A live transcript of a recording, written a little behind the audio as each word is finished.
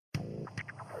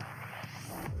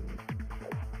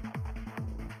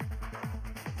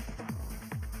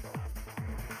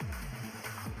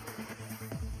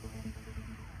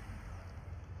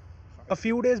A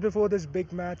few days before this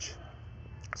big match,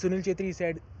 Sunil Chetri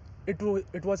said it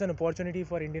was an opportunity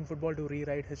for Indian football to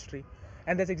rewrite history.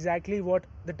 And that's exactly what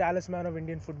the talisman of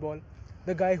Indian football,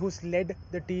 the guy who's led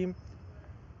the team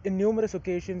in numerous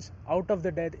occasions out of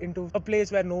the death into a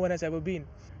place where no one has ever been,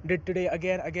 did today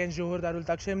again against Johor Darul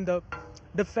Takshim, the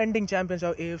defending champions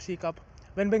of AFC Cup,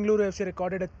 when Bengaluru FC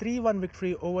recorded a 3-1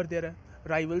 victory over their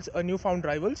rivals, a newfound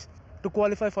rivals, to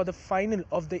qualify for the final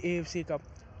of the AFC Cup.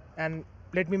 And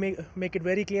let me make it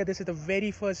very clear, this is the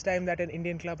very first time that an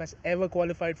Indian club has ever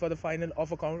qualified for the final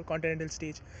of a continental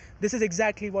stage. This is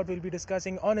exactly what we'll be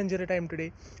discussing on Injury Time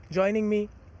today. Joining me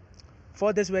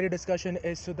for this very discussion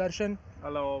is Sudarshan.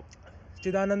 Hello.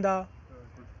 Chidananda.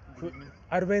 Good evening.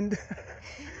 Arvind.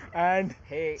 And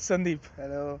Hey. Sandeep.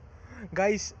 Hello.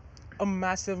 Guys, a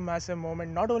massive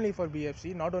moment, not only for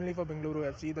BFC, not only for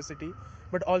Bengaluru FC, the city,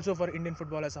 but also for Indian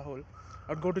football as a whole.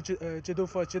 I'd go to Chidu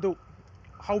for Chidu.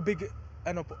 How big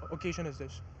an occasion is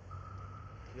this?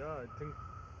 Yeah,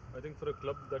 I think for a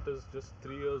club that is just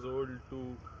 3 years old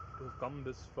to have come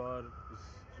this far is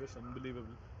just unbelievable.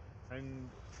 And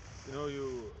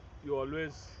you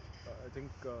always I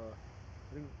think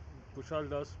Kushal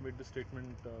Das made this statement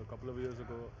a couple of years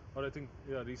ago, or I think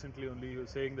recently only. He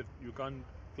was saying that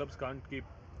clubs can't keep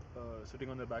sitting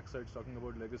on their backsides talking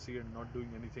about legacy and not doing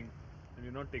anything, and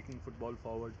you're not taking football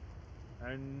forward.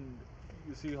 And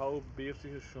you see how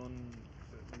BFC has shown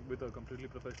with a completely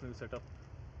professional setup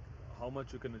how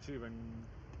much you can achieve, and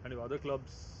if other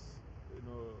clubs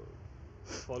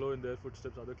follow in their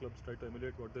footsteps, other clubs try to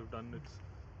emulate what they've done.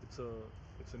 It's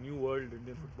a new world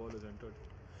Indian football has entered.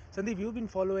 Sandeep, you've been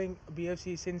following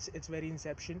BFC since its very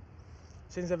inception,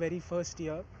 since the very first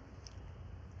year.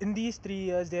 In these 3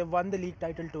 years, they have won the league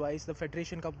title twice, the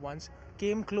Federation Cup once,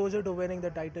 came closer to winning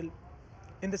the title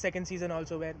in the second season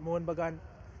also, where Mohan Bagan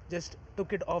just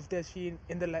took it off their sheen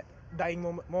in the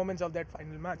dying moments of that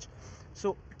final match.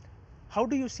 So, how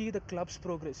do you see the club's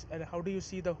progress, and how do you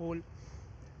see the whole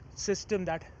system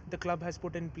that the club has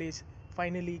put in place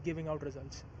finally giving out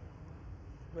results?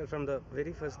 Well, from the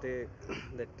very first day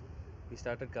that we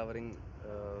started covering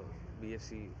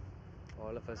BFC,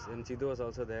 all of us, and Chidu was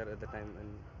also there at the time,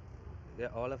 and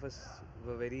all of us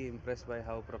were very impressed by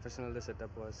how professional the setup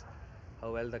was,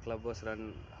 how well the club was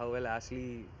run, how well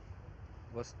Ashley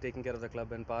was taking care of the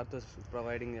club, and Parth was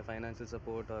providing a financial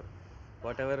support or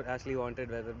whatever Ashley wanted,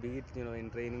 whether be it in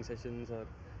training sessions or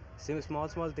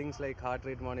small things like heart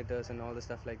rate monitors and all the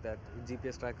stuff like that,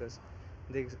 GPS trackers.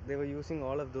 They were using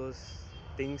all of those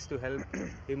things to help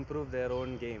improve their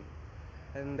own game,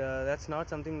 and that's not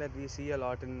something that we see a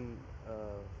lot in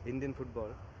Indian football.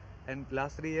 And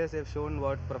last 3 years they've shown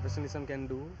what professionalism can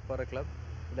do for a club.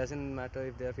 It doesn't matter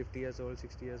if they're 50 years old,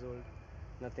 60 years old,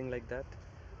 nothing like that.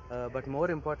 But more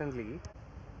importantly,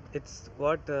 it's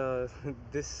what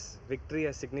this victory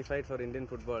has signified for Indian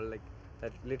football. Like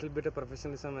that little bit of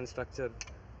professionalism and structure,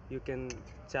 you can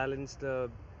challenge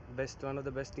one of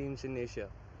the best teams in Asia,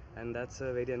 and that's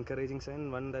a very encouraging sign.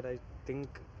 One that I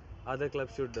think other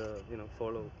clubs should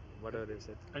follow whatever they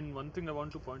said. And one thing I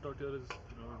want to point out here is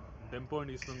Dempo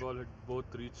and East Bengal had both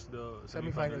reached the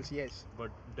Semi-finals, yes.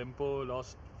 But Dempo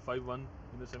lost 5-1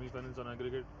 in the semi-finals on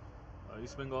aggregate.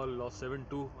 East Bengal lost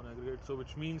 7-2 on aggregate, so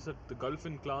which means that the gulf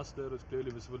in class there is clearly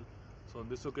visible. So on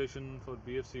this occasion for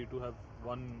BFC to have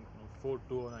won 4-2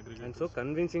 on aggregate, and so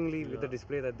convincingly with the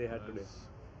display that they had today,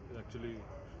 actually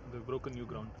they've broken new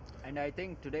ground. And I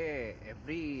think today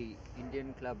every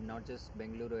Indian club, not just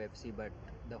Bengaluru FC, but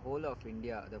the whole of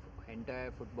India, the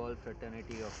entire football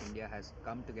fraternity of India has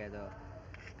come together.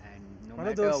 And no One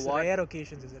matter of those what, rare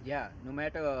occasions, isn't it? yeah, no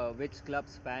matter which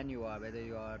club's fan you are, whether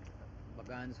you are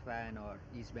Bagan's fan or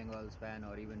East Bengal's fan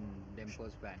or even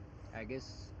Dempo's fan, I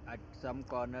guess at some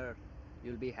corner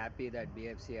you'll be happy that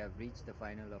BFC have reached the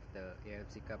final of the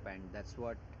AFC Cup, and that's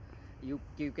what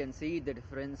you can see the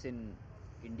difference in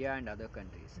India and other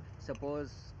countries.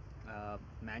 Suppose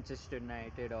Manchester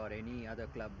United or any other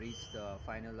club reach the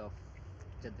final of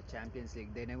the Champions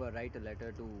League, they never write a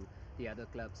letter to the other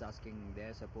clubs asking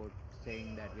their support,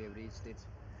 saying that we have reached it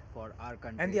for our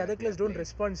country. And the other that we clubs have don't played.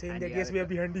 respond saying And that the yes, other we are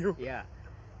behind you. Yeah,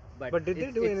 but did they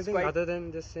do it's anything quite- other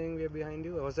than just saying we're behind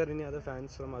you? Was there any other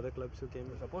fans from other clubs who came?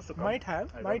 Supposed to come. Might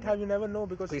have, you never know,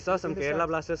 because We saw some in the Kerala stands-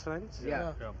 Blasters fans.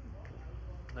 Yeah.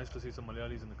 Nice to see some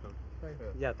Malayalis in the crowd. Right.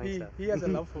 Yeah, thanks. Dad. He has a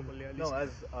love for Malayalis. No, as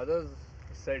others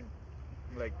said,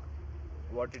 like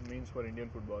what it means for Indian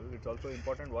football, it's also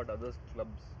important what other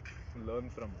clubs learn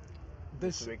from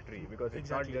this victory, because it's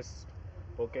exactly. not just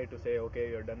okay to say okay,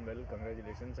 you're done well,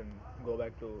 congratulations, and go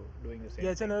back to doing the same.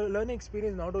 Yeah, it's a learning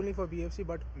experience not only for BFC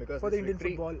but because for the this Indian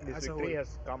victory, football this as a victory whole.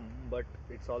 has come, but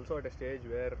it's also at a stage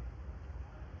where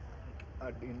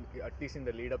at least in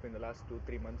the lead up in the last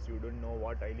 2-3 months, you don't know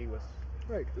what I League was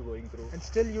Right. going through, And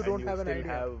still you don't have an still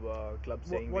idea have clubs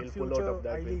saying what we'll pull out future of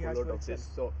that, I we'll League has pull out for of this.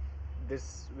 itself. So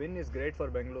this win is great for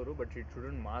Bengaluru, but it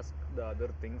shouldn't mask the other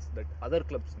things that other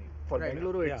clubs need. For Right.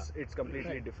 Bengaluru, Yeah. it's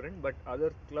completely Right. different, but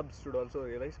other clubs should also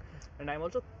realize. And I'm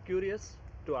also curious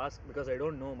to ask, because I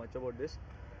don't know much about this.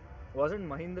 Wasn't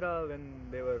Mahindra, when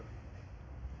they were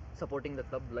supporting the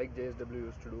club like JSW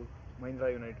used to do,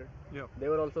 Mahindra United, Yeah. they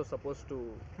were also supposed to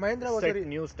Mahindra was set a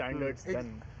new standards Ex-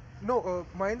 then. No,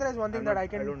 Mahindra is one thing I'm that not- I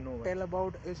can I don't know much. tell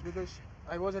about is because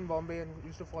I was in Bombay and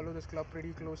used to follow this club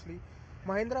pretty closely.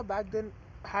 Mahindra back then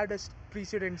had a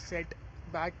precedent set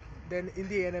back then in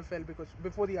the NFL, because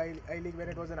before the I League, when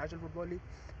it was the National Football League,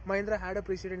 Mahindra had a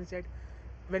precedent set.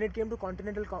 When it came to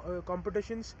continental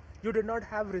competitions, you did not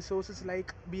have resources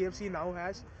like BFC now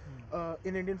has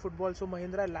in Indian football. So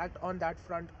Mahindra lacked on that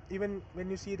front. Even when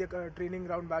you see the training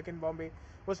ground back in Bombay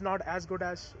was not as good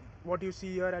as what you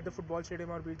see here at the football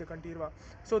stadium or be it the Kantirwa.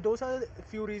 So those are the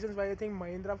few reasons why I think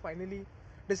Mahindra finally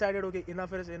decided, okay,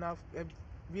 enough is enough.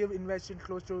 We have invested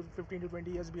close to 15 to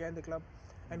 20 years behind the club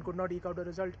and could not eke out a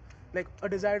result, like a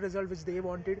desired result which they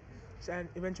wanted, and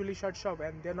eventually shut shop.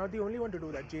 And they're not the only one to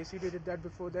do that. JCB did that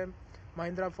before them.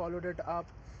 Mahindra followed it up.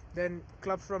 Then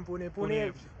clubs from Pune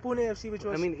FC, which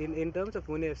was I mean, in terms of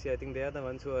Pune FC, I think they are the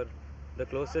ones who are the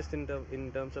closest in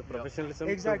terms of professionalism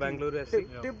exactly to Bengaluru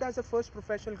FC. tipped as the first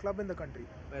professional club in the country.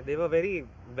 They were very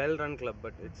well run club,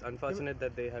 but it's unfortunate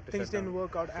that they had to Things shut didn't down.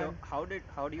 work out. So And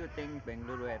how do you think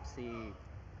Bengaluru FC?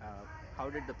 How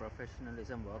did the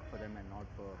professionalism work for them and not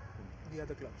for Pune? the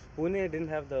other clubs. Pune didn't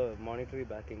have the monetary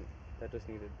backing that was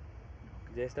needed.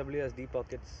 JSW has deep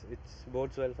pockets. It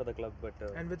bodes well for the club, but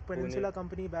And with Peninsula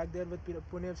Company back there with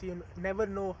Pune FC, you never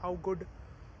know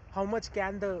how much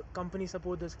can the company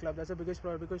support this club. That's the biggest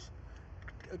problem, because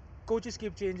coaches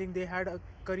keep changing. They had a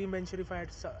Karim Ben Sharif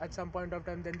at some point of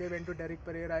time. Then they went to Derek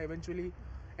Pereira. Eventually,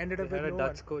 ended they up had with a no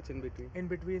Dutch coach in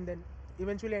between. then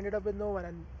eventually ended up with no one,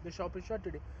 and the shop is shut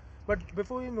today. But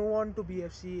before we move on to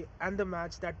BFC and the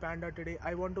match that panned out today,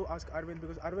 I want to ask Arvind,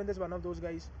 because Arvind is one of those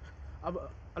guys,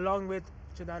 along with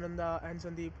Chidananda and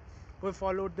Sandeep, who have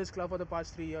followed this club for the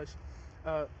past 3 years.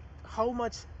 How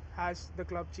much has the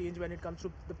club changed when it comes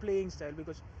to the playing style?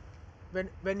 Because when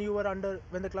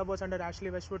the club was under Ashley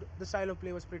Westwood, the style of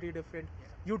play was pretty different.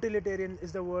 Utilitarian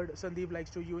is the word Sandeep likes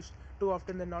to use too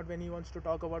often than not when he wants to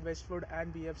talk about Westwood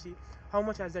and BFC. How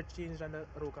much has that changed under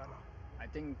Roka now? I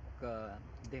think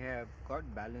they have got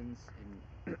balance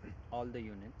in all the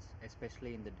units,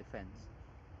 especially in the defense.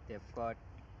 They've got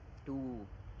two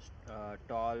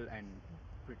tall and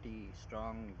pretty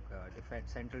strong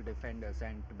central defenders,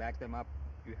 and to back them up,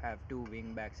 you have two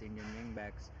Indian wing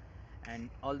backs. And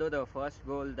although the first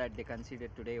goal that they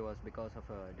conceded today was because of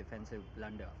a defensive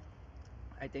blunder,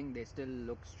 I think they still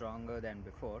look stronger than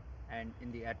before. And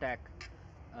in the attack,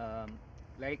 um,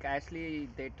 like Ashley,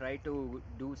 they try to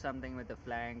do something with the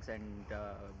flanks and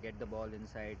get the ball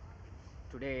inside.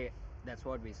 Today, that's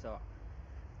what we saw.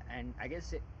 And I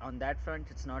guess on that front,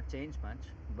 it's not changed much.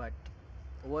 But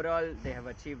overall, they have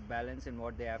achieved balance in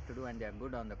what they have to do, and they are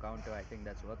good on the counter. I think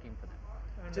that's working for them.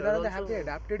 And Chidananda, have they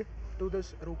adapted to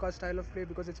this Roka style of play?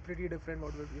 Because it's pretty different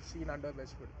what we've seen under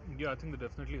Westwood. Yeah, I think they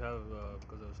definitely have,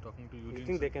 because I was talking to Eugene. You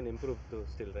think they can improve though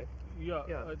still, right? Yeah,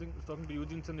 Yeah. I think I was talking to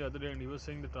Eugene the other day, and he was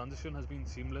saying the transition has been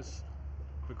seamless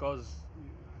because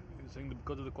he's saying that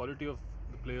because of the quality of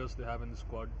the players they have in the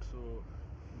squad. So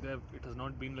it has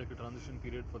not been like a transition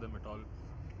period for them at all.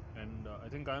 And I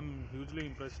think I'm hugely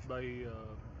impressed by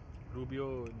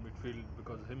Rubio in midfield,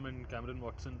 because him and Cameron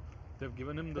Watson, they've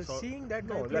given him the Seeing that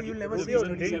guy No, play, that you'll never see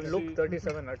Rubio his didn't 37. look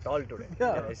 37 at all today.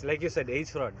 Yeah. Yeah, it's like you said, age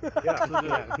fraud. Yeah.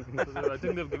 So I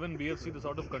think they've given BFC the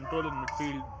sort of control in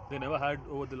midfield they never had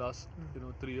over the last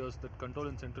 3 years. That control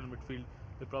in central midfield,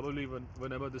 they probably were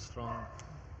never this strong.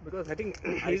 Because I think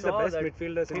I he's the saw best that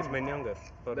midfielder since him, Menyonga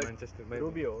for that Manchester.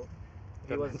 Rubio,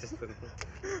 he For was Manchester.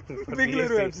 For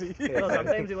Bengaluru BFC. FC. no,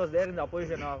 sometimes he was there in the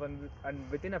opposition half, and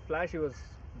within a flash he was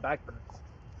back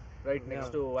right next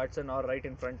Yeah. to Watson or right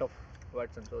in front of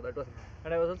Watson. So that was,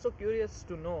 and I was also curious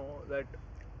to know that,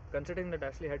 considering that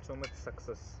Ashley had so much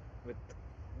success with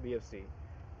BFC,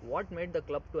 what made the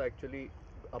club to actually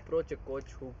approach a coach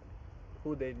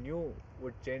who they knew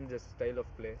would change the style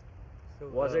of play? So,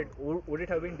 Was it would it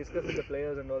have been discussed with the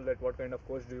players and all that? What kind of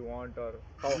coach do you want, or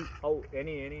how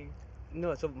any?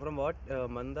 No, so from what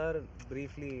Mandar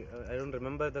briefly, I don't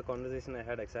remember the conversation I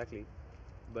had exactly,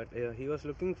 but he was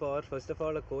looking for, first of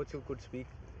all, a coach who could speak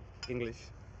English,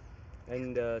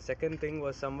 and second thing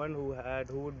was someone who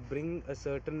would bring a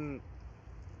certain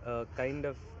kind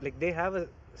of like they have a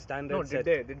standard No, set.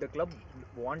 did the club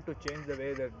want to change the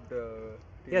way that the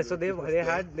Yeah, so team was they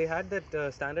played? had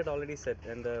that standard already set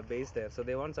and the base there. So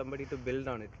they want somebody to build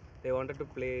on it. They wanted to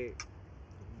play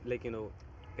like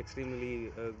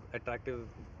extremely attractive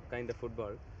kind of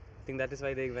football. I think that is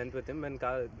why they went with him. And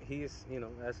he is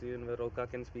as you know, Roca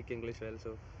can speak English well,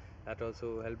 so that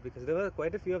also helped because there were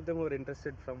quite a few of them who were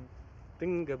interested from. I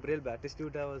think Gabriel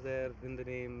Batistuta was there in the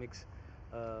name mix.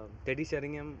 Teddy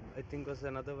Sheringham, I think, was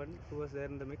another one who was there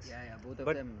in the mix. Yeah, both of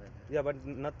But them were there. yeah, but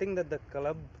nothing that the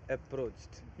club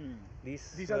approached. Hmm.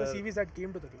 These are the CVs that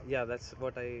came to the club. Yeah, that's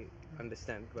what I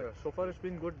understand. But Yeah, so far it's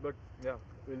been good, but yeah,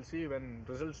 we'll see when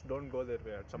results don't go their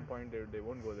way. At some point, they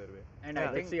won't go their way. And Yeah. I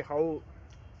Let's think see how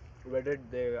wedded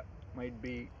they might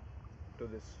be to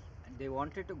this. they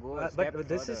wanted to go a step but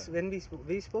this further. is when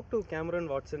we spoke to Cameron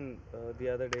Watson the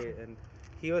other day, and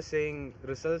he was saying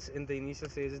results in the initial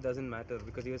stages doesn't matter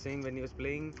because he was saying when he was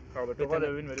playing. But with so far an-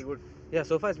 they've been very good. Yeah,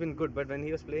 so far it's been good, but when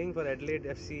he was playing for Adelaide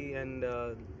FC and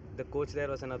the coach there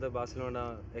was another Barcelona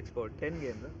expert. 10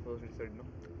 games, so he said, no?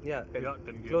 Yeah, 10. Yeah,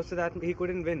 10 games. close to that he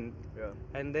couldn't win. Yeah.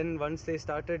 And then once they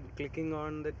started clicking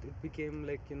on that, it became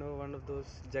like one of those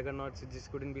juggernauts. It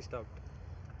just couldn't be stopped.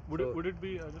 Would So- it, would it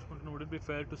be? I just want to know. Would it be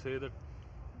fair to say that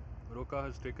Roca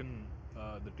has taken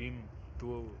the team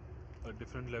to a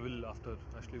different level after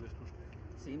Ashley Westwood?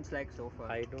 Seems like so far.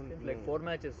 I don't Seems know. like 4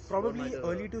 matches. Probably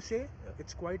early to say. Yeah.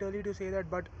 It's quite early to say that,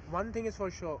 but one thing is for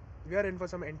sure, we are in for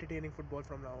some entertaining football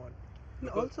from now on. And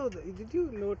also, did you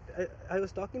note? I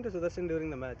was talking to Sudarshan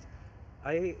during the match.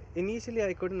 Initially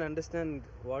I couldn't understand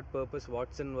what purpose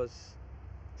Watson was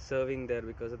serving there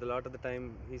because a lot of the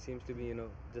time he seems to be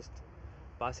just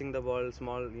passing the ball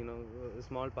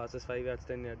small passes 5 yards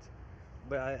 10 yards.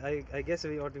 But I guess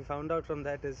what we found out from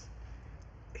that is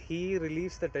he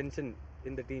relieves the tension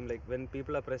in the team. Like when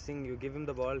people are pressing, you give him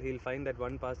the ball, he'll find that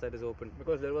one pass that is open.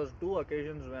 Because there was 2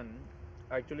 occasions when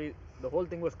actually the whole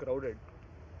thing was crowded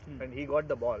and he got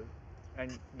the ball,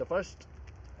 and the first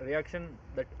reaction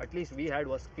that at least we had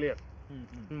was clear.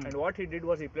 Hmm. And what he did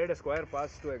was he played a square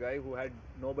pass to a guy who had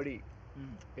nobody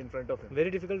in front of him.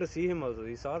 Very difficult to see him also.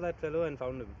 He saw that fellow and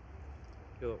found him.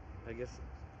 So I guess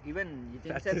Even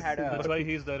That Yachinson is- had That's a why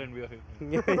he's there and we are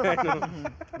here. yeah, I know.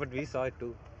 But we saw it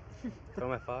too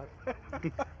from afar.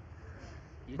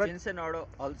 Yachinson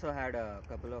also had a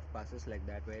couple of passes like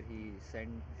that where he sent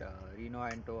Reno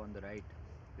Anto on the right,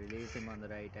 released him on the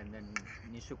right, and then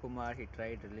Nishu Kumar he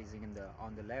tried releasing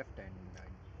on the left, and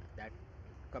that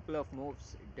couple of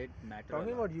moves did matter. a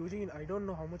Talking lot. about Eugene, I don't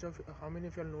know how many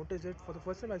of y'all noticed it. For the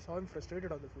first time, I saw him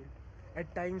frustrated on the field.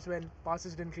 At times when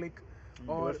passes didn't click, He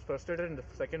or was frustrated in the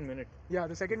second minute. yeah,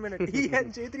 the second minute, he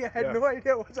and Chetri, I had Yeah. no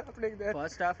idea what's happening there.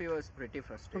 First half he was pretty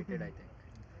frustrated, I think.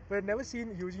 But I've never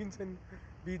seen Eugene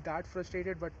be that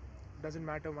frustrated, but doesn't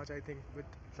matter much, I think, with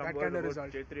Some that word kind of about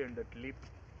result. Chetri and that leap.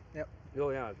 Oh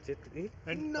yeah,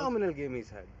 phenomenal game he's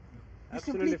had. You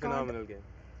Absolutely simply can't phenomenal game.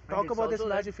 Talk it's about this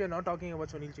also match that- if you're not talking about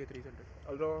Sunil Chetri, isn't it?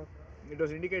 Although it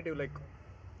was indicative, like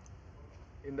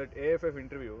in that AFF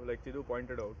interview, like Chidu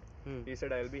pointed out, Hmm. he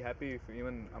said, "I'll be happy if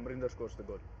even Amrinder scores the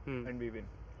goal Hmm. and we win."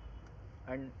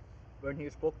 And when he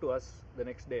spoke to us the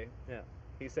next day, Yeah.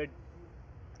 he said,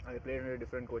 "I played under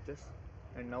different coaches,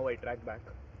 and now I track back,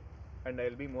 and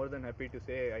I'll be more than happy to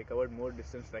say I covered more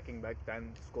distance tracking back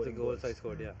than The scoring goals I goals."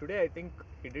 scored, yeah. Today, I think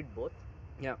he did both.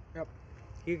 Yeah. Yep.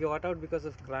 He got out because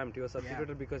of cramped. He was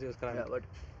substituted because he was cramped. Yeah, but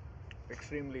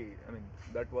extremely, I mean,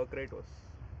 that work rate was.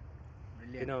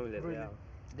 Brilliant. Phenomenal, Brilliant. yeah.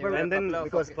 There were a and then couple of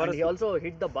because occa- for And us- he also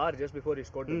hit the bar just before he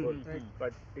scored the Mm. goal. Right.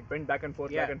 But it went back and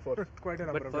forth, Yeah. back and forth. Quite a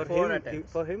but number of for them. Four him,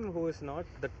 attempts. for him who is not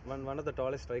one of the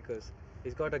tallest strikers,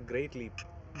 he's got a great leap.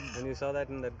 And you saw that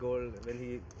in that goal when he.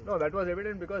 No, that was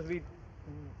evident because we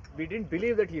didn't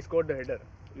believe that he scored the header.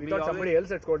 We We thought always- somebody else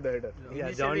had scored the header. Yeah,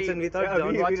 Initially- Johnson. We thought Yeah,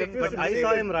 we Johnson. refused But to I believe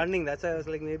saw it. him running. That's why I was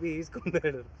like, maybe he's scored the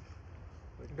header.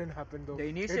 It didn't happen though. The It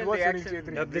initial was Sunil reaction-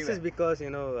 Chetri. Now, this is Everywhere. because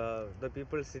the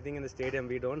people sitting in the stadium,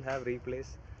 we don't have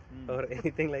replays or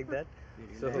anything like that.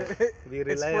 We So rely- we It's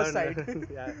rely first on. sight.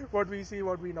 Yeah. What we see,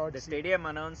 what we not The see. stadium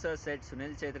announcer said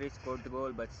Sunil Chetri scored the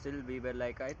goal, but still we were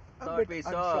like, I A thought bit we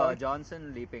saw unsure.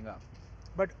 Johnson leaping up.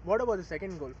 But what about the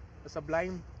second goal? The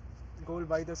sublime goal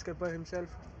by the skipper himself.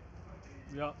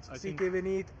 Yeah, I think. CK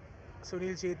Vineet,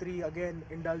 Sunil Chetri again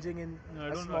indulging in I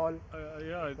a don't small.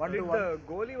 yeah, One Did to one. the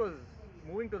goalie was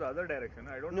moving to the other direction?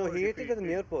 I don't No, know. he if hit it at the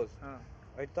near post. Ah.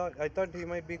 I thought he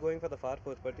might be going for the far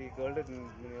post, but he curled it in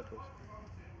the near post.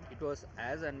 It was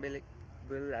as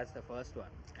unbelievable as the first one,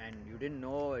 and you didn't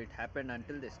know it happened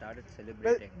until they started Well,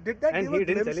 celebrating. did that And give he a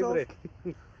didn't glimpse celebrate.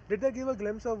 of? Did they give a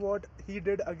glimpse of what he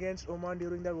did against Oman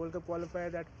during that World Cup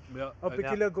qualifier? That Yeah, a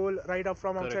peculiar goal right up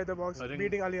from Correct. outside the box, I think-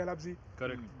 beating Ali Al-Abzi.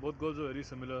 correct. Both goals were very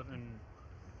similar, and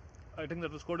I think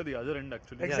that was scored at the other end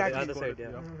actually. Exactly. the other Scored side,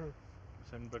 it,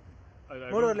 yeah. Mhm. But I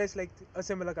More or don't- less like a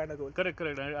similar kind of goal. Correct.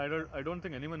 I don't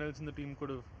think anyone else in the team could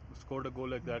have scored a goal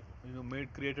like that.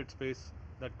 Created space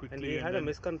that quickly. And he had a then-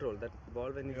 miscontrol. That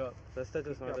ball when he Yeah. first touch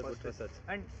was not Yeah, a good first first touch.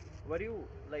 And were you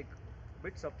like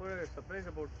bit surprised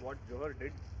about what Johar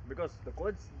did? Because the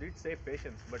coach did say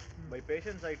patience, but by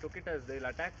patience I took it as they'll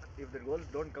attack. If the goals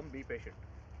don't come, be patient.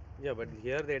 Yeah, but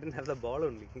here they didn't have the ball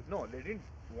only. No, they didn't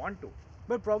want to.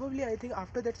 But probably I think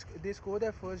after that they scored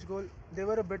their first goal, they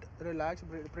were a bit relaxed,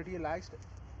 pretty relaxed,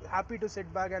 happy to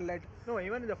sit back and let No,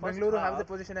 even in the first Bengaluru half, have the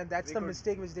possession, and that's they the could-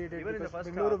 mistake which they did, even in the because first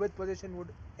Bengaluru half- with possession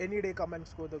would any day come and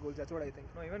score the goals. That's what I think.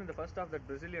 No, even in the first half, that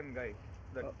Brazilian guy,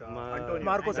 that Ma- Antonio,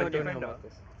 Marcos the Antonio. defender,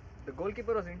 Marcos. the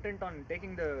goalkeeper was intent on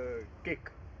taking the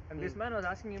kick, and this man was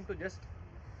asking him to just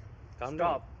Calm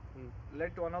stop, down.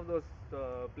 let one of those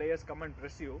players come and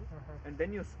press you, and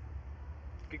then you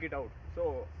kick it out.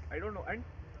 So I don't know. And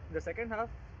the second half,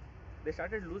 they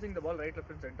started losing the ball right, left,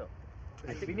 and center.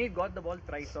 Vinny got the ball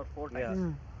thrice or four times,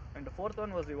 Yeah. and the fourth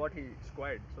one was what he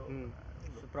squared. So.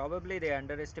 So probably they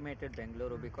underestimated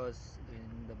Bengaluru because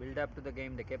in the build-up to the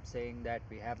game they kept saying that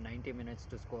we have 90 minutes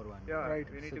to score one. Yeah, Right.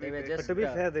 we need So to they be were patient. But just to be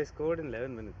fair, they scored in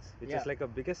 11 minutes, which Yeah. is like a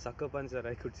biggest sucker punch that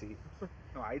I could see.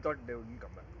 No, I thought they wouldn't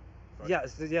come back.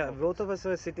 Sorry. Yeah, both of us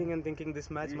were sitting and thinking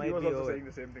this match He might was be also over. saying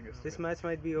the same thing. This match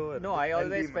might be over. No, I And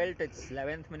always he- felt it's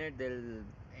 11th minute they'll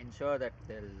ensure that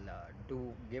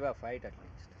they'll give a fight at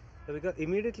least. Because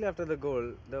immediately after the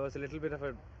goal, there was a little bit of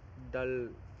a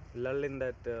lull in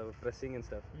that pressing and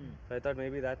stuff. So I thought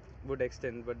maybe that would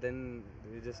extend, but then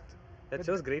that But-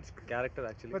 shows great character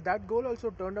actually. But that goal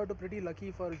also turned out to pretty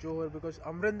lucky for Johor, because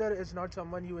Amrinder is not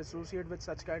someone you associate with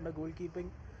such kind of goalkeeping.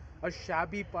 A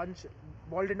shabby punch,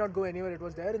 ball did not go anywhere. It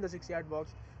was there in the 6-yard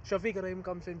box. Shafiq Rahim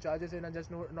comes in, charges in, and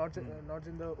just nods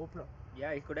in the opener.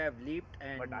 Yeah, he could have leaped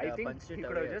and But I think punched he it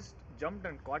could away. have just jumped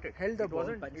and caught it. Held the it ball,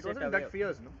 wasn't, punched it it wasn't away. that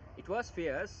fierce, no? It was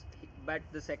fierce, but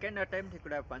the second attempt he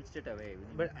could have punched it away.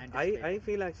 We But didn't I anticipate.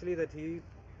 feel actually that he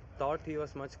thought he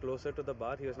was much closer to the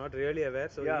bar. He was not really aware,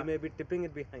 so Yeah. he may be tipping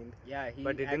it behind. Yeah, he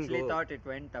but it didn't actually go. thought it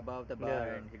went above the bar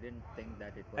Yeah. and he didn't think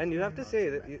that it was. And you have to say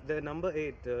bouncing that the number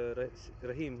 8,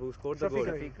 Rahim, who scored the Shafiq goal,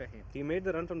 back. Rahim. Shafiq Rahim. he made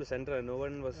the run from the center and no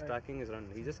one was Right. tracking his run.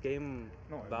 He just came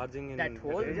No, barging in. that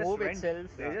whole They just move went-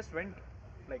 itself. They just went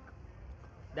like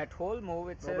That whole move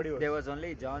itself, Nobody was- there was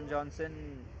only John Johnson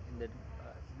in the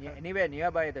anywhere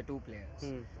nearby the two players.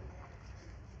 Hmm.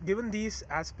 Given these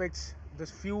aspects, the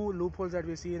few loopholes that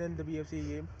we've seen in the BFC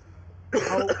game,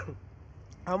 how,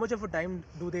 how much of a time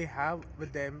do they have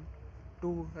with them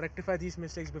to rectify these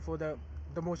mistakes before the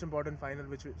most important final,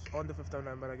 which is on the 5th of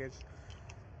November against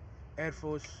Air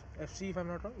Force FC, if I'm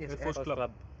not wrong? Yes, Air Force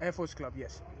Club. Air Force Club,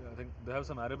 yes. Yeah, I think they have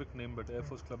some Arabic name, but Air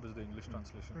Force Club is the English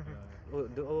translation.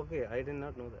 Okay, I did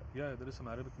not know that. Yeah, there is some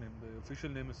Arabic name. The official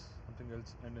name is something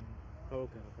else, and in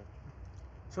Okay.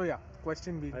 So yeah,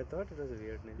 question being, I thought it was a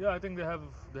weird name. yeah, I think they have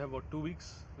what 2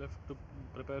 weeks left to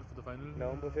prepare for the final.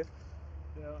 November 5th?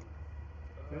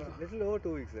 Yeah. Little over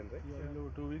 2 weeks then, right? Yeah, a little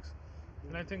over 2 weeks.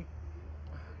 And I think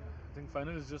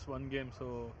final is just one game,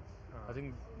 so I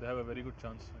think they have a very good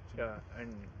chance actually. yeah,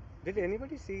 and Did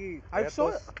anybody see? I Air saw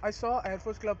Force? I saw Air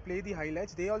Force Club play the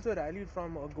highlights. They also rallied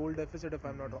from a goal deficit, if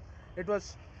I'm not wrong. It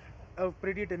was a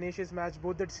pretty tenacious match.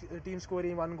 Both the teams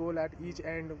scoring one goal at each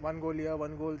end, one goal here,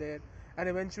 one goal there, and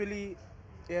eventually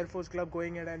Air Force Club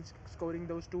going ahead and scoring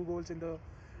those 2 goals in the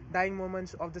dying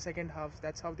moments of the second half.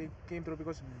 That's how they came through,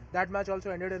 because that match also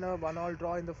ended in a 1-1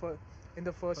 draw in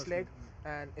the first leg,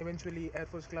 and eventually Air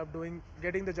Force Club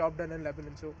getting the job done in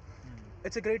Lebanon. So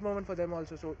it's a great moment for them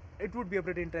also. So it would be a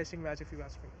pretty interesting match if you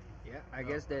ask me. Yeah, I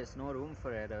guess there's no room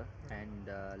for error,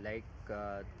 and like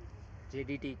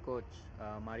JDT coach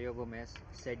Mario Gomez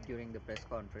said during the press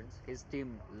conference, his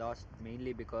team lost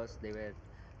mainly because they were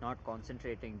not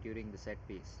concentrating during the set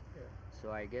piece. Yeah.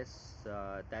 So I guess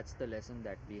that's the lesson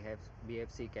that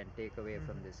BFC can take away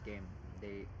from this game.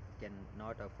 They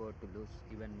cannot afford to lose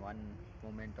even one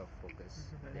moment of focus.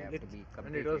 They have to be and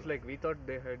completely. it was like we thought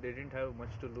they didn't have much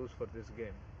to lose for this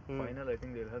game. Final, I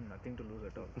think they'll have nothing to lose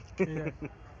at all. Yeah.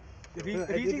 No,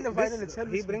 I Reaching think the final this- itself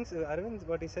He is- brings Arvind.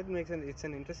 What he said it's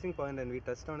an interesting point, and we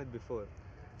touched on it before.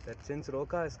 That since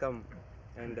Roca has come,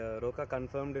 and Roca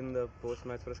confirmed in the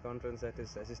post-match press conference that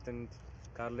his assistant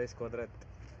Carles Quadrat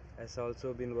has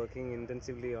also been working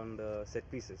intensively on the set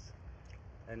pieces,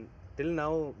 and till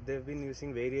now they've been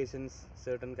using variations,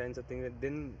 certain kinds of things that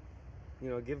didn't,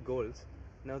 give goals.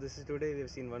 Now this is today we've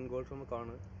seen one goal from a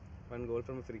corner, one goal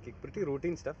from a free kick. Pretty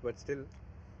routine stuff, but still,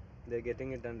 they're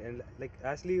getting it done. And like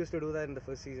Ashley used to do that in the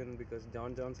first season because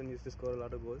John Johnson used to score a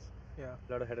lot of goals, Yeah.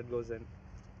 a lot of headed goals. And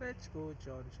Let's go,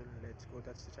 Johnson. Let's go.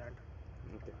 That's the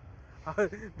chant.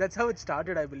 okay, That's how it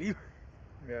started, I believe.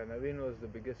 Yeah, Naveen was the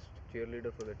biggest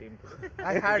cheerleader for the team today.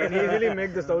 I He had can easily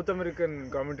make the South American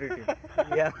commentary team.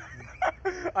 yeah.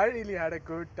 I really had a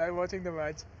good time watching the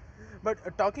match. But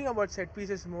talking about set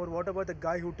pieces more, what about the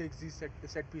guy who takes these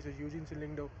set pieces, Eugene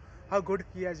Silingdo? How good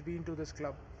he has been to this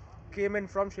club. Came in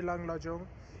from Shillong Lajong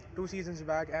 2 seasons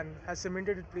back and has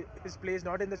cemented his place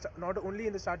not only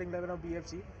in the starting 11 of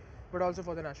BFC, but also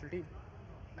for the national team.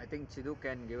 I think Chidu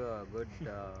can give a good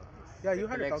Yeah, you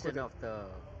had a talk with recollection him. of the.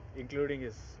 Including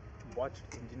his botched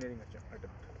engineering attempt.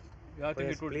 Yeah, I Oh, think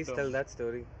yes, it would. please tell that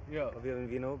story. Yeah.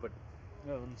 We know, but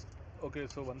Yeah. Okay,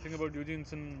 so one thing about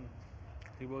Eugenson,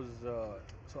 he was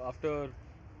so after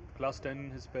class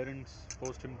 10, his parents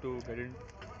forced him to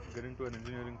get into an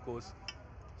engineering course.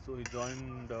 So he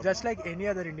joined. Just like any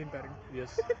other Indian parent.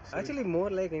 Yes. So he- actually more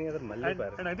like any other Mallu and,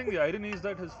 parent. and I think the irony is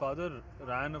that his father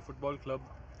ran a football club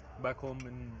back home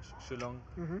in Shillong.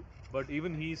 Mm-hmm. But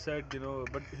even he said,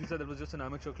 but he said it was just an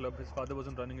amateur club. His father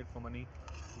wasn't running it for money.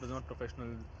 It was not professional,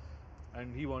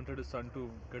 and he wanted his son to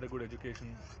get a good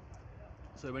education.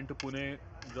 So he went to Pune,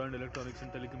 joined electronics and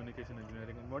telecommunication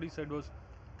engineering. And what he said was,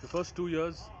 the first 2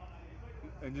 years,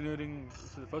 engineering.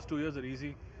 So the first 2 years are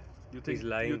easy. He's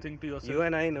lying. You think to yourself. You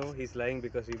and I know he's lying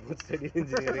because we both studied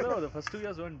engineering. No, the first 2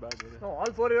 years weren't bad. Were they? No, all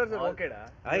 4 years are okay, da.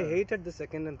 I hated the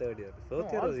second and third year. No,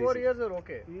 Fourth year all was 4 easy. years are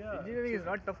okay. Yeah, Engineering is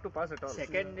not tough to pass at all.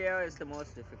 Second year is the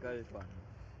most difficult one.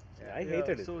 I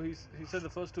hated it. So he said the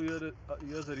first 2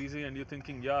 years are easy, and you're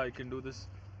thinking, yeah, I can do this.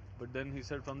 But then he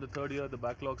said from the third year, the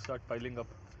backlogs start piling up,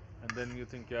 and then you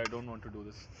think, yeah, I don't want to do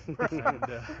this. and,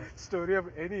 Story of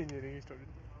any engineering student.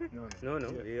 No. No,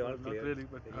 we all not clear. really,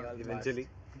 but Eventually.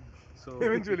 So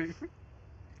Eventually.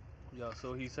 yeah,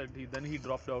 so he said he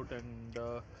dropped out, and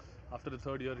after the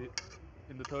third year,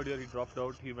 in the third year he dropped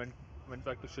out. He went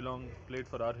back to Shillong, played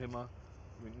for Arhima,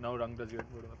 now Rangdajiat,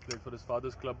 played for his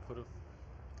father's club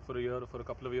for a year, for a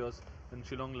couple of years. Then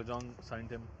Shillong Lajong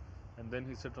signed him, and then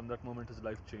he said from that moment his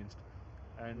life changed.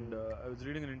 And I was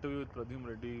reading an interview with Pradyum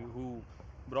Reddy, who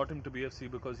brought him to BFC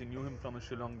because he knew him from his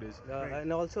Shillong days.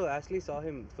 And also Ashley saw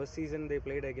him. First season they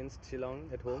played against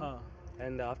Shillong at home. Huh.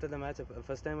 And after the match,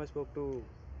 first time I spoke to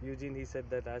Eugene, he said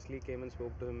that Ashley came and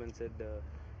spoke to him and said,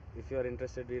 if you are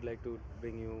interested, we'd like to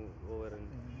bring you over. And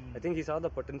I think he saw the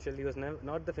potential. He was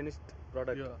not the finished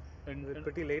product. Yeah, He was a and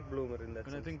pretty late bloomer in that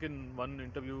And I sense. think in one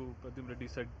interview, Pradyum Reddy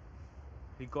said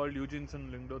he called Eugene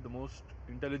Lingdo the most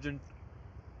intelligent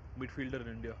midfielder in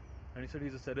India, and he said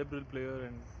he's a cerebral player,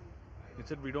 and he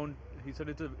said He said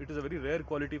it is a very rare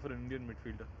quality for an Indian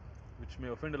midfielder, which may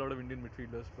offend a lot of Indian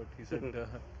midfielders, but he said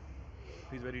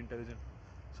he's very intelligent.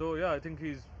 So yeah, I think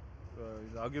he's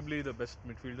arguably the best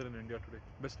midfielder in India today,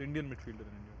 best Indian midfielder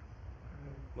in India.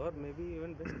 Or maybe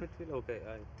even best midfield. Okay,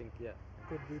 I think, yeah.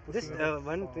 Could be Just pushing it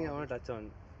one thing I want to touch on.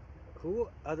 Who,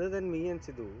 other than me and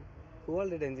Sidhu, who all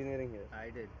did engineering here? I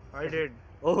did. I did.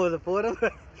 Oh, the four of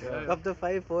us. Yeah. Of the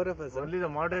five, four of us. huh? Only the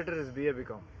moderator is BA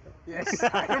become. Yes,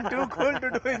 I am too cool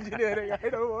to do engineering. I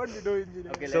don't want to do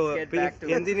engineering. Okay, So, let's get back if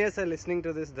to engineers are listening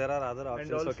to this, there are other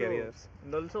options for careers.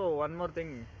 And also one more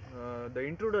thing, the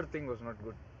intruder thing was not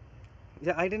good.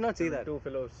 Yeah, I did not see that. Two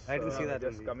fellows I didn't see that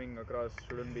just only. coming across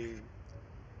shouldn't be.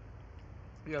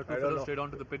 Yeah, I two don't fellows know. stayed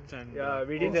onto the pitch, and Yeah,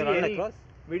 we Did didn't they see run any. across?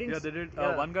 We didn't. yeah, they did.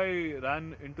 yeah. One guy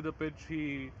ran into the pitch.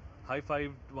 He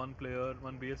high-fived one player,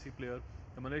 one BFC player.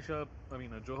 A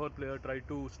Johor player tried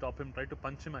to stop him, tried to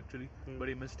punch him actually, but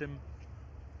he missed him.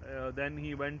 Then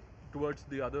he went towards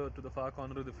to the far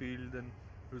corner of the field, and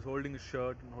he was holding his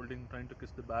shirt and trying to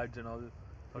kiss the badge and all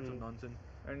sorts of nonsense.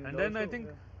 And then I also,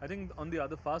 think on the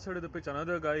other far side of the pitch,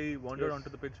 another guy wandered Yes. onto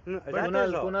the pitch. No, But that Kunal,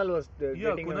 is how- Kunal was Yeah,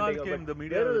 getting Kunal on came, but the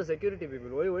media- Where were the security people?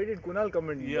 Why did Kunal come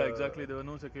in? Yeah, exactly. There were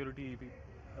no security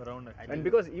around actually. And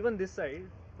because even this side,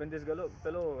 when this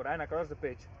fellow ran across the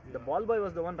pitch, the ball boy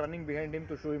was the one running behind him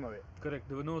to shoo him away. Correct.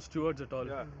 There were no stewards at all.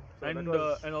 Yeah. So And that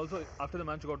was- and also after the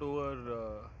match got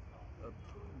over,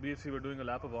 BFC were doing a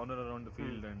lap of honor around the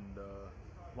field,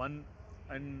 and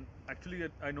actually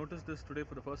I noticed this today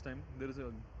for the first time. There's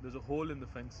a hole in the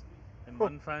fence, and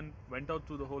one fan went out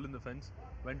through the hole in the fence,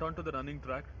 went onto the running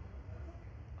track,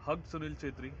 hugged Sunil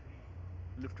Chetri,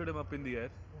 lifted him up in the air,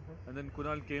 and then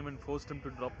Kunal came and forced him to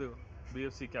drop the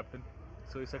BFC captain.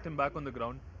 So he set him back on the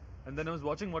ground, And then I was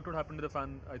watching what would happen to the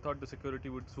fan. I thought the security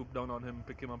would swoop down on him,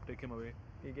 pick him up, take him away.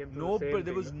 He came to No, the same but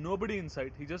there thing, was no? nobody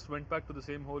inside. He just went back to the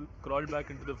same hole, crawled back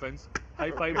into the fence,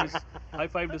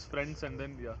 high-fived his friends, and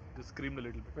then just screamed a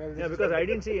little bit. Well, Yeah, because I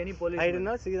didn't see any police. I did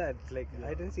not see that. Like I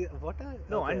didn't see what are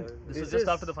No, okay. and This This was just is-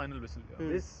 after the final whistle. Yeah.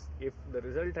 This, if the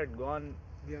result had gone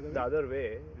the other the way. other way,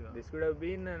 Yeah. this could have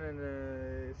been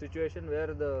a situation where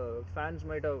the fans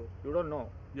might have. You don't know.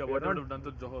 Yeah, You're what would not- have done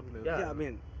to Johor players? Yeah. Yeah, I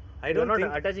mean, I You're don't not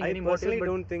think. attaching I any motive, personally but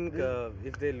don't think this-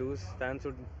 if they lose, fans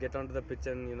would get onto the pitch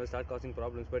and start causing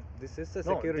problems. But this is a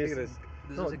No, security this- risk.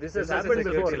 No, is a- this this has is a happened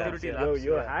security before. lapse, You, yeah.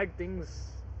 you Yeah. had things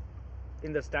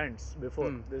in the stands before.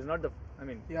 Hmm. This is not the. I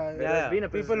mean, Yeah, there yeah, has been a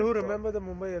people who precedent for- remember the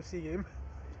Mumbai FC game.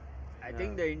 I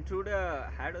think the intruder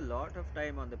had a lot of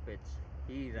time on the pitch.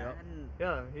 He ran.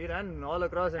 Yeah, he ran all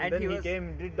across and, And then he he was-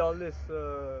 came, did all this.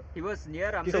 He was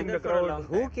near Kissing the umpire for a crowd. long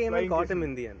Who time. came Flying and caught kiss. him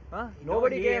in the end? Huh? No,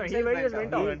 Nobody he came. He himself just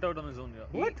went went out. He out. went out on his own. Yeah.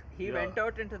 He, What? he Yeah. went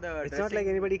out into the It's not like dressing-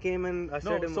 anybody came and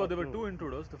ushered No, him. so out. there were No. two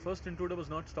intruders. The first intruder was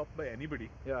not stopped by anybody.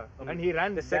 Yeah, Um, and he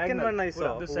ran. The second diagonal. one I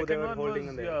saw. The who second they were one holding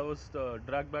was in there.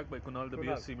 dragged back by Kunal, the Kunal.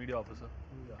 BFC media officer.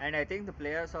 And I think the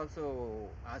players also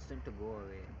asked him to go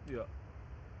away. Yeah.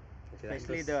 Okay, that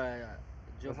Especially was- the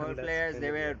Johor that's players, kind they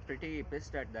of were weird. pretty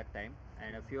pissed at that time,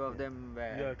 and a few of them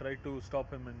were. Yeah, tried to stop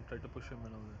him and tried to push him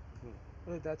and all that.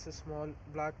 Well, that's a small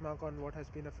black mark on what has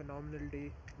been a phenomenal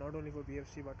day, not only for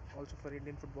BFC but also for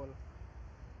Indian football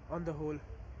on the whole.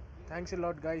 Thanks a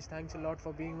lot, guys. Thanks a lot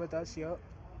for being with us here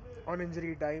on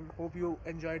Injury Time. Hope you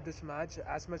enjoyed this match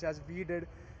as much as we did,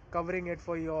 covering it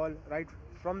for you all right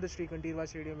from the Sri Kantirva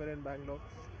Stadium here in Bangalore.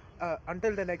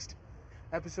 Until the next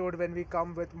episode, when we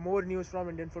come with more news from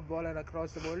Indian football and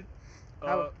across the world.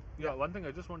 Yeah, one thing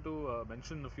I just want to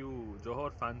mention a few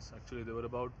Johor fans. Actually, there were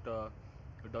about a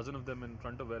dozen of them in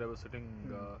front of where I was sitting,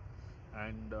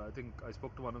 and I think I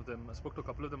spoke to one of them. I spoke to a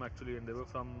couple of them actually, and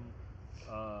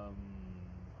um,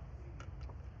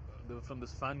 they were from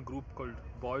this fan group called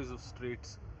Boys of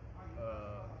Straits,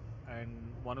 and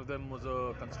one of them was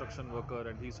a construction worker,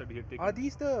 and he said he had taken. Are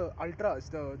these the ultras,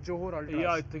 the Johor ultras?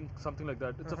 Yeah, I think something like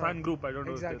that. It's a fan group. I don't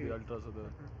know Exactly. if they're the ultras or the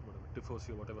whatever, Tifosi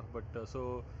or whatever. But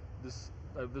so this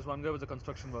one guy was a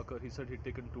construction worker. He said he'd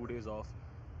taken 2 days off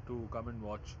to come and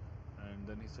watch, and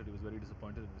then he said he was very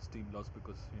disappointed that his team lost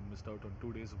because he missed out on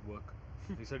 2 days of work.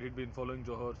 He said he'd been following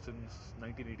Johor since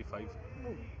 1985.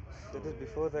 That is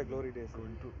before the glory days.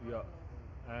 Going to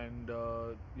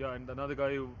and another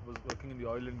guy who was working in the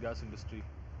oil and gas industry,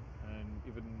 and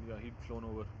even he'd flown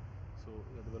over. So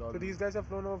they were all So these guys have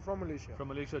flown over from Malaysia. from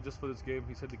Malaysia just for this game.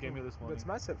 He said they came here this morning. That's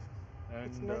massive. And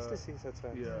It's nice to see such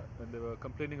fans. Yeah, and they were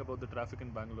complaining about the traffic in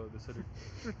Bangalore. They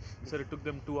said it took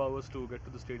them 2 hours to get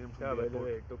to the stadium from Yeah, the by the airport.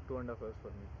 way, it took 2.5 hours for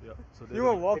me. Yeah, so You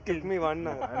were It walking. took me 1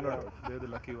 hour. I'm not. they're the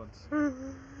lucky ones.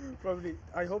 Probably.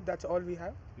 I hope that's all we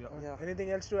have. Yeah, Yeah.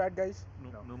 Anything else to add, guys?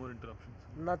 no more interruptions.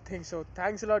 Nothing. So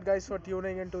thanks a lot, guys, for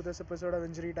tuning into this episode of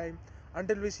Injury Time.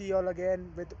 Until we see you all again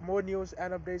with more news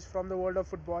and updates from the world of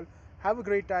football. Have a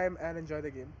great time and enjoy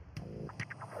the game.